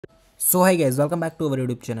So hi guys, welcome back to our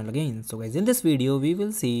YouTube channel again. So guys, in this video we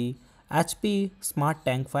will see HP Smart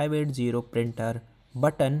Tank 580 printer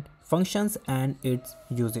button functions and its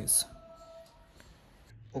uses.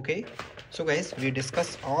 Okay, so guys, we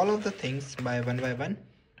discuss all of the things by one.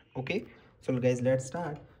 Okay, so guys, let's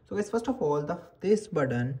start. So guys, first of all, this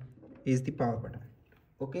button is the power button.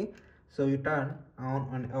 Okay, so you turn on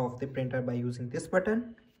and off the printer by using this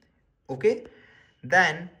button. Okay,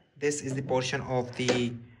 then this is the portion of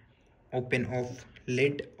the open off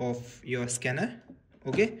lid of your scanner.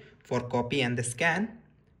 Okay, for copy and the scan.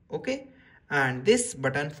 Okay, and this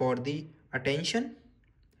button for the attention.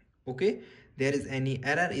 Okay, there is any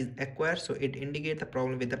error is acquired, so it indicates the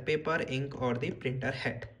problem with the paper, ink, or the printer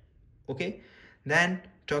head. Okay, then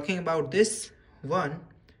talking about this one,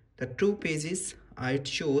 the two pages, it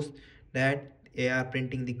shows that they are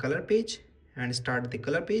printing the color page and start the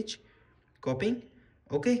color page copying.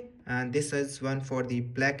 Okay, and this is one for the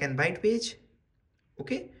black and white page.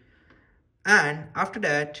 Okay, and after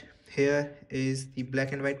that here is the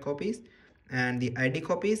black and white copies and the ID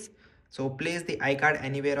copies. So place the iCard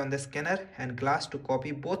anywhere on the scanner and glass to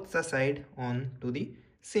copy both the side on to the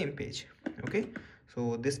same page. Okay,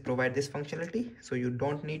 so this provide this functionality, so you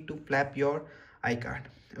don't need to flap your iCard.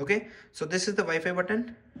 Okay, so this is the Wi-Fi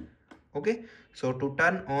button. Okay, so to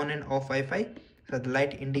turn on and off Wi-Fi, so the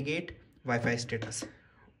light indicate Wi-Fi status.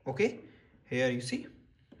 Okay, here you see.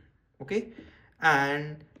 Okay,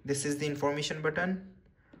 and this is the information button.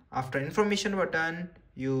 After information button,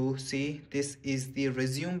 you see this is the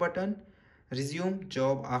resume button, resume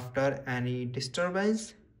job after any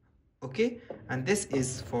disturbance. Okay, and this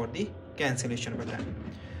is for the cancellation button.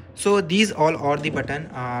 So these all are the button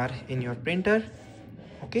are in your printer.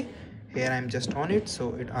 Okay, here I'm just on it,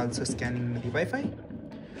 so it also scanning the Wi-Fi.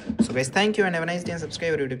 So guys, thank you and have a nice day, and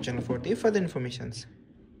subscribe our YouTube channel for the further informations.